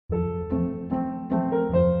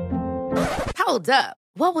Hold up.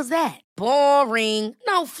 What was that? Boring.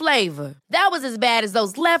 No flavor. That was as bad as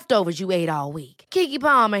those leftovers you ate all week. Keke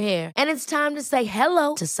Palmer here, and it's time to say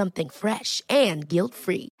hello to something fresh and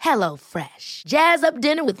guilt-free. Hello Fresh. Jazz up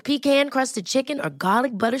dinner with pecan-crusted chicken or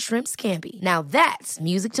garlic butter shrimp scampi. Now that's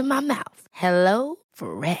music to my mouth. Hello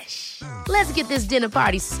Fresh. Let's get this dinner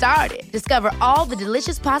party started. Discover all the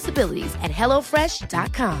delicious possibilities at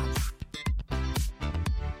hellofresh.com.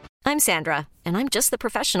 I'm Sandra, and I'm just the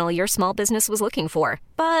professional your small business was looking for.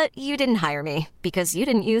 But you didn't hire me because you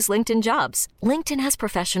didn't use LinkedIn Jobs. LinkedIn has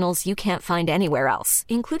professionals you can't find anywhere else,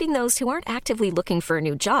 including those who aren't actively looking for a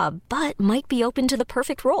new job, but might be open to the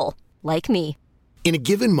perfect role, like me. In a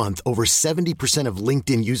given month, over 70% of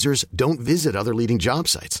LinkedIn users don't visit other leading job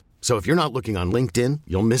sites. So if you're not looking on LinkedIn,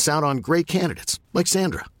 you'll miss out on great candidates, like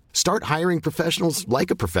Sandra. Start hiring professionals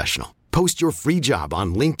like a professional. Post your free job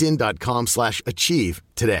on linkedin.com/achieve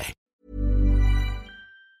today.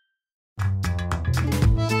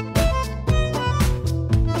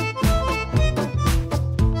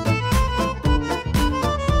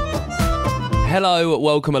 Hello,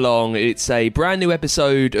 welcome along. It's a brand new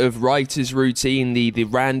episode of Writer's Routine, the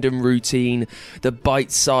random routine, the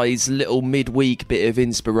bite-sized little midweek bit of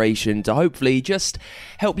inspiration to hopefully just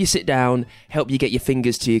help you sit down, help you get your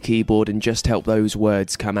fingers to your keyboard and just help those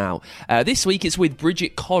words come out. This week it's with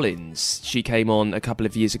Bridget Collins. She came on a couple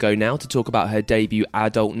of years ago now to talk about her debut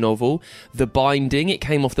adult novel, The Binding. It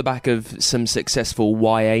came off the back of some successful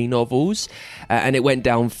YA novels and it went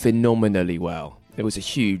down phenomenally well. It was a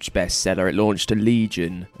huge bestseller. It launched a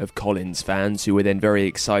legion of Collins fans who were then very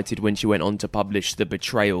excited when she went on to publish The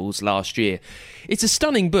Betrayals last year. It's a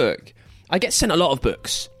stunning book. I get sent a lot of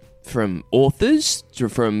books from authors,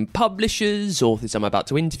 from publishers, authors I'm about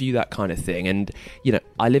to interview, that kind of thing. And, you know,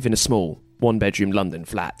 I live in a small one-bedroom London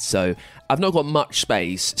flat, so I've not got much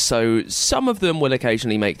space. So some of them will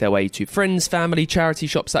occasionally make their way to friends, family, charity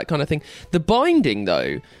shops, that kind of thing. The Binding,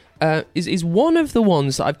 though, is one of the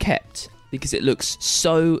ones that I've kept, because it looks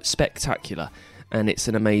so spectacular and it's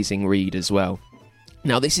an amazing read as well.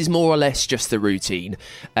 Now, this is more or less just the routine,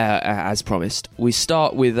 as promised. We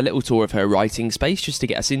start with a little tour of her writing space just to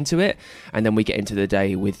get us into it, and then we get into the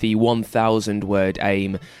day with the 1,000-word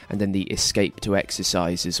aim and then the escape to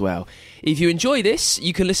exercise as well. If you enjoy this,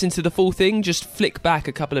 you can listen to the full thing. Just flick back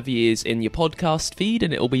a couple of years in your podcast feed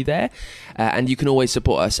and it'll be there. And you can always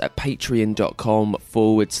support us at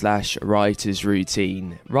patreon.com/Writers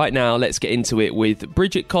Routine. Right now, let's get into it with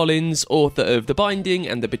Bridget Collins, author of The Binding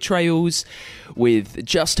and The Betrayals, with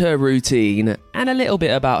just her routine and a little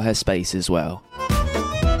bit about her space as well.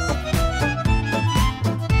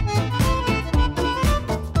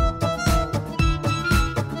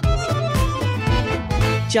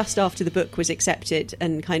 Just after the book was accepted,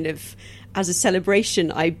 and kind of as a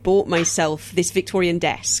celebration, I bought myself this Victorian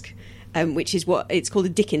desk, which is what it's called, a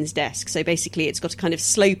Dickens desk. So basically it's got a kind of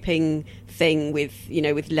sloping thing with, you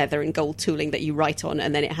know, with leather and gold tooling that you write on,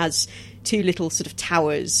 and then it has two little sort of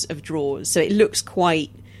towers of drawers. So it looks quite,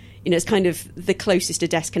 you know, it's kind of the closest a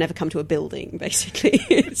desk can ever come to a building, basically.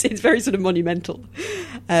 It's very sort of monumental.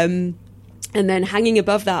 And then hanging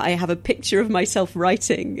above that, I have a picture of myself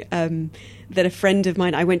writing that a friend of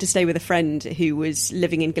mine, I went to stay with a friend who was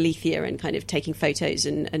living in Galicia and kind of taking photos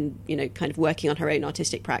and you know, kind of working on her own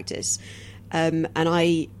artistic practice. And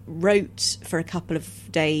I wrote for a couple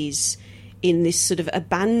of days in this sort of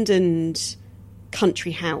abandoned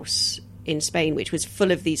country house in Spain, which was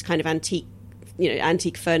full of these kind of antique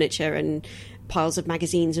furniture and piles of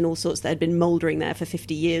magazines and all sorts that had been mouldering there for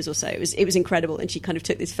 50 years or so. It was incredible, and she kind of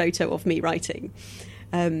took this photo of me writing.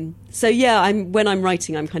 So yeah, when I'm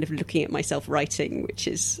writing, I'm kind of looking at myself writing, which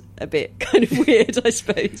is a bit kind of weird, I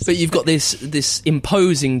suppose. But you've got this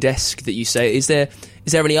imposing desk that you say. Is there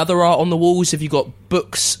any other art on the walls? Have you got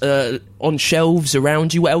books on shelves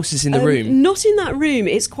around you? What else is in the room? Not in that room.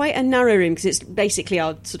 It's quite a narrow room because it's basically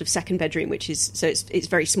our sort of second bedroom, which is, so it's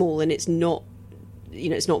very small, and it's not, you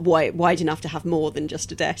know, it's not wide enough to have more than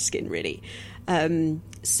just a desk in, really.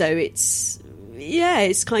 So it's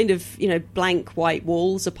kind of, you know, blank white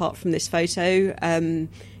walls apart from this photo.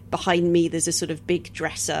 Behind me there's a sort of big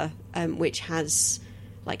dresser which has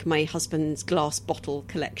like my husband's glass bottle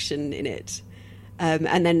collection in it.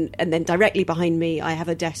 And then directly behind me I have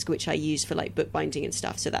a desk which I use for like bookbinding and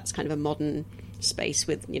stuff. So that's kind of a modern space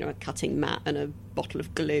with, you know, a cutting mat and a bottle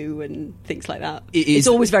of glue and things like that. It's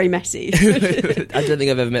always very messy. I don't think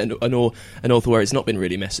I've ever met an author where it's not been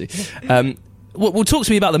really messy. Well, talk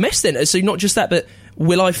to me about the mess then. So not just that, but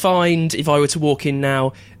will I find, if I were to walk in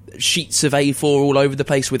now, sheets of A4 all over the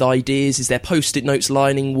place with ideas? Is there post-it notes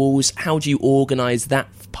lining walls? How do you organise that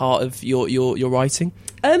part of your writing?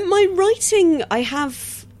 My writing, I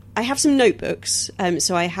have I have some notebooks.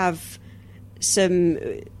 So I have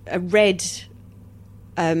a red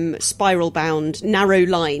spiral-bound,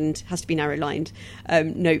 narrow-lined, has to be narrow-lined,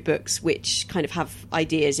 notebooks, which kind of have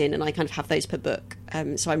ideas in, and I kind of have those per book.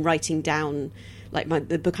 So I'm writing down, like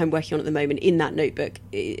the book I'm working on at the moment, in that notebook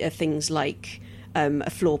are things like a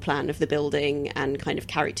floor plan of the building and kind of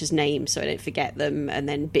characters' names so I don't forget them, and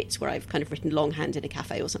then bits where I've kind of written longhand in a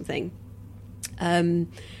cafe or something.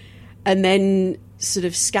 And then sort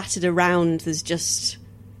of scattered around, there's just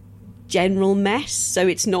general mess, so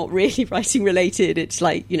it's not really writing related. It's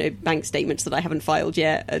like, bank statements that I haven't filed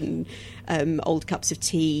yet, and old cups of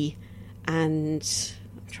tea, and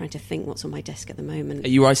I'm trying to think what's on my desk at the moment. Are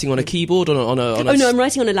you writing on a keyboard or on a Oh no, I'm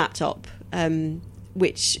writing on a laptop,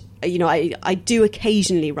 which I do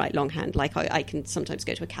occasionally write longhand. Like I can sometimes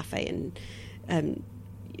go to a cafe and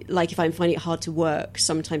like if I'm finding it hard to work,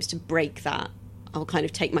 sometimes to break that, I'll kind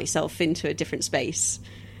of take myself into a different space,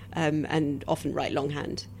 and often write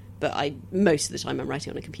longhand. But most of the time I'm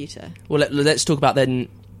writing on a computer. Well, let's talk about then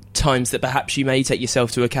times that perhaps you may take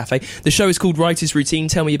yourself to a cafe. The show is called Writer's Routine.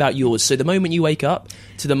 Tell me about yours. So the moment you wake up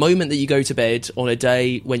to the moment that you go to bed on a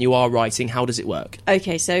day when you are writing, how does it work?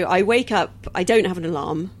 Okay, so I wake up, I don't have an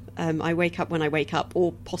alarm. I wake up when I wake up,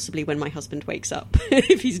 or possibly when my husband wakes up,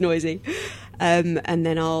 if he's noisy. And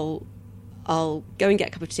then I'll go and get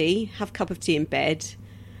a cup of tea, have a cup of tea in bed,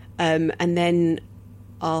 and then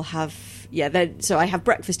I'll have... so I have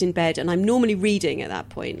breakfast in bed, and I'm normally reading at that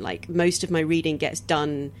point. Like, most of my reading gets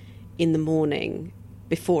done in the morning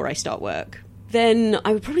before I start work. Then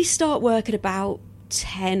I would probably start work at about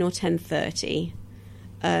 10 or 10:30,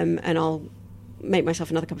 and I'll make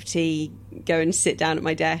myself another cup of tea, go and sit down at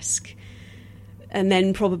my desk, and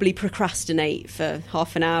then probably procrastinate for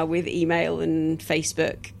half an hour with email and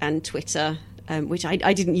Facebook and Twitter, which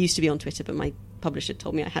I didn't used to be on Twitter, but my publisher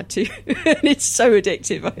told me I had to, and it's so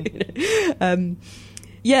addictive.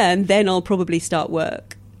 And then I'll probably start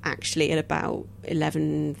work actually at about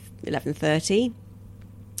 11:30,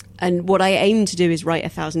 and what I aim to do is write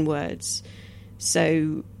 1,000 words.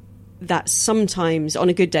 So that's sometimes, on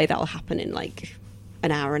a good day, that'll happen in like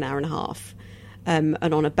an hour and a half, and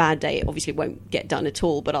on a bad day it obviously won't get done at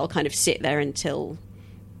all, but I'll kind of sit there until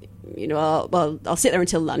I'll sit there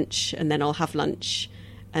until lunch, and then I'll have lunch.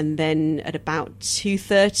 And then at about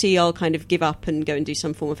 2:30, I'll kind of give up and go and do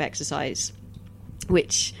some form of exercise,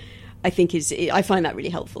 which I think I find that really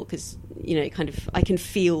helpful because, I can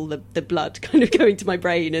feel the blood kind of going to my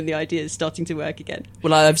brain and the ideas starting to work again.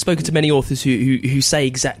 Well, I've spoken to many authors who say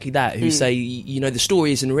exactly that, who say, the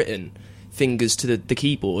story isn't written fingers to the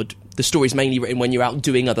keyboard. The story's mainly written when you're out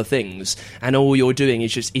doing other things, and all you're doing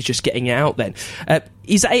is just getting it out then.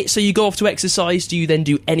 Is that it? So you go off to exercise, do you then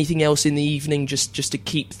do anything else in the evening just to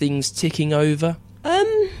keep things ticking over?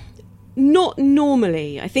 Not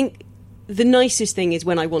normally. I think the nicest thing is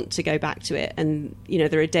when I want to go back to it, and,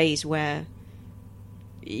 there are days where,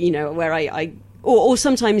 where I or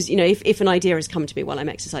sometimes, if an idea has come to me while I'm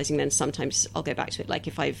exercising, then sometimes I'll go back to it, like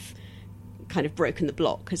if I've kind of broken the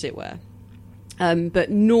block, as it were. But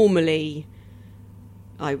normally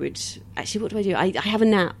I would... Actually, what do? I have a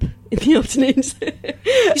nap in the afternoons.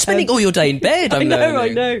 You're spending all your day in bed, I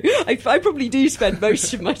know. I probably do spend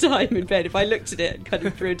most of my time in bed if I looked at it kind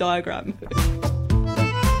of through a diagram.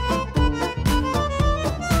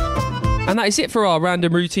 And that is it for our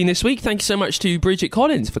random routine this week. Thank you so much to Bridget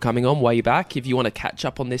Collins for coming on way back. If you want to catch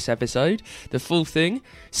up on this episode, the full thing,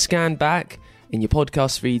 scan back in your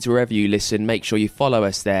podcast feeds wherever you listen. Make sure you follow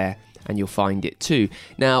us there, and you'll find it too.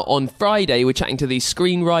 Now, on Friday, we're chatting to the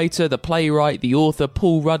screenwriter, the playwright, the author,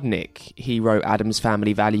 Paul Rudnick. He wrote Addams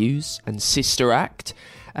Family Values and Sister Act,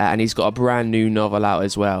 and he's got a brand new novel out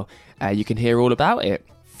as well. You can hear all about it.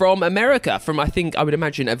 From America, I would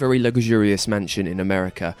imagine, a very luxurious mansion in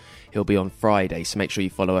America. He'll be on Friday, so make sure you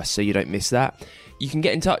follow us so you don't miss that. You can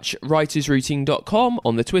get in touch, writersroutine.com.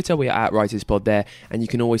 On the Twitter, we are at WritersPod there. And you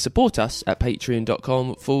can always support us at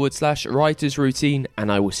patreon.com/writersroutine. And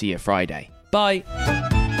I will see you Friday. Bye.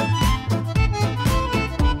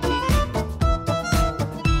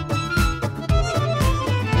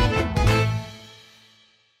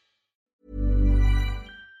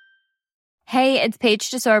 Hey, it's Paige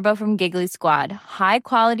DeSorbo from Giggly Squad. High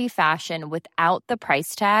quality fashion without the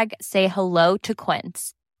price tag. Say hello to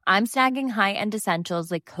Quince. I'm snagging high-end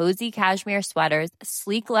essentials like cozy cashmere sweaters,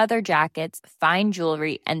 sleek leather jackets, fine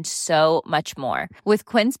jewelry, and so much more. With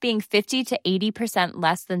Quince being 50 to 80%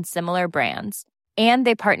 less than similar brands. And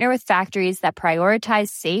they partner with factories that prioritize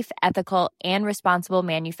safe, ethical, and responsible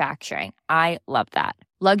manufacturing. I love that.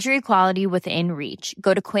 Luxury quality within reach.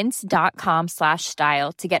 Go to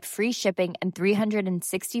quince.com/style to get free shipping and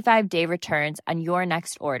 365-day returns on your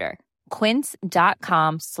next order.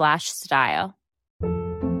 Quince.com/style.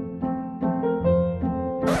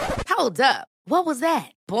 Hold up. What was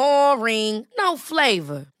that? Boring. No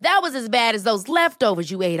flavor. That was as bad as those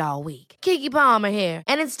leftovers you ate all week. Keke Palmer here,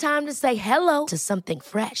 and it's time to say hello to something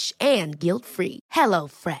fresh and guilt-free. Hello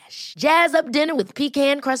Fresh. Jazz up dinner with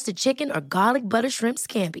pecan-crusted chicken or garlic butter shrimp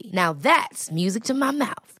scampi. Now that's music to my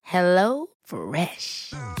mouth. Hello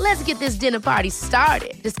Fresh. Let's get this dinner party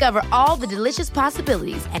started. Discover all the delicious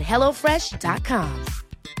possibilities at HelloFresh.com.